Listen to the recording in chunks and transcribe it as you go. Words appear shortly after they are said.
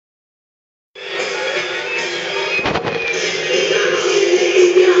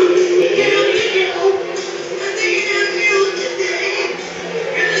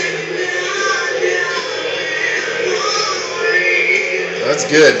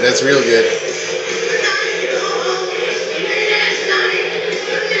good. That's real good.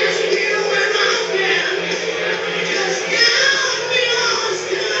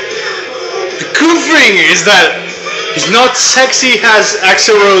 The cool thing is that he's not sexy as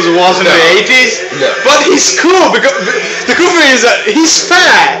Axl Rose was in the 80s, but he's cool because the cool thing is that he's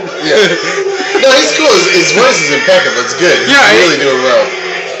fat. Yeah. No, he's cool. His voice is impeccable. It's good. He's really doing well.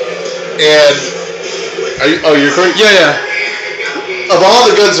 And you're correct? Yeah. Of all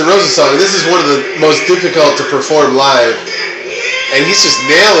the Guns N' Roses songs, this is one of the most difficult to perform live. And he's just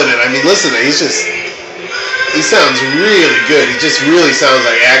nailing it. I mean, listen, he sounds really good. He just really sounds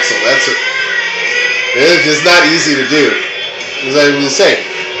like Axl. It's not easy to do. As I was saying,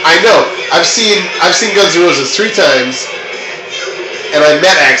 I know. I've seen Guns N' Roses 3 times, and I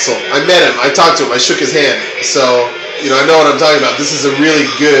met Axl. I met him. I talked to him. I shook his hand. So, I know what I'm talking about. This is a really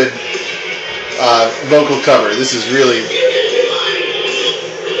good vocal cover. This is really...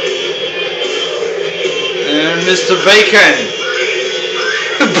 And Mr. Bacon.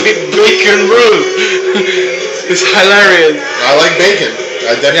 Bacon Rule. It's hilarious. I like bacon.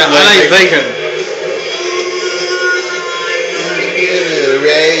 I definitely like bacon.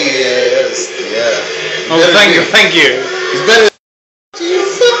 Yeah. Oh, thank you. It's better.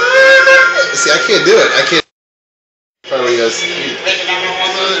 See, I can't do it. I can't. Finally goes.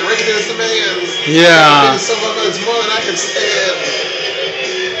 Yeah. It's more than I can stand.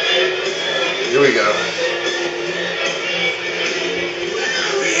 Here we go.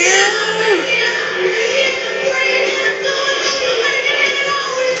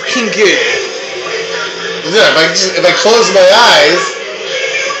 Freaking good. Yeah, if I close my eyes,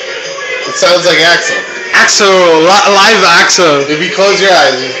 it sounds like Axl. Axl, live Axl. If you close your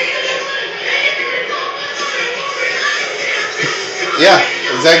eyes, yeah,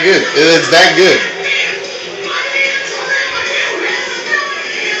 it's that good. It's that good.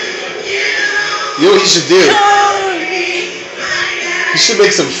 You know what he should do? He should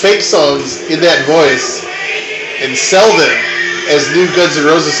make some fake songs in that voice and sell them as new Guns N'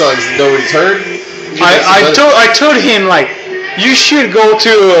 Roses songs that nobody's heard. I told him, like, you should go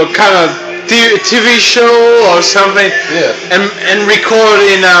to a kind of TV show or something, and record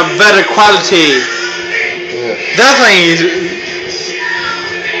in a better quality. Yeah. That thing is...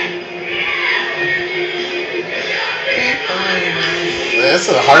 That's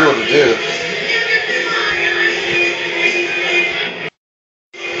a hard one to do.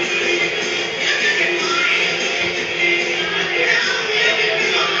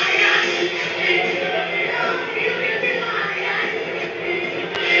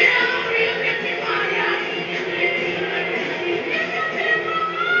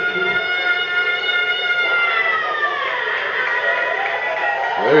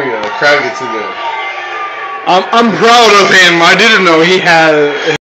 There you go. The crowd gets into it. I'm proud of him. I didn't know he had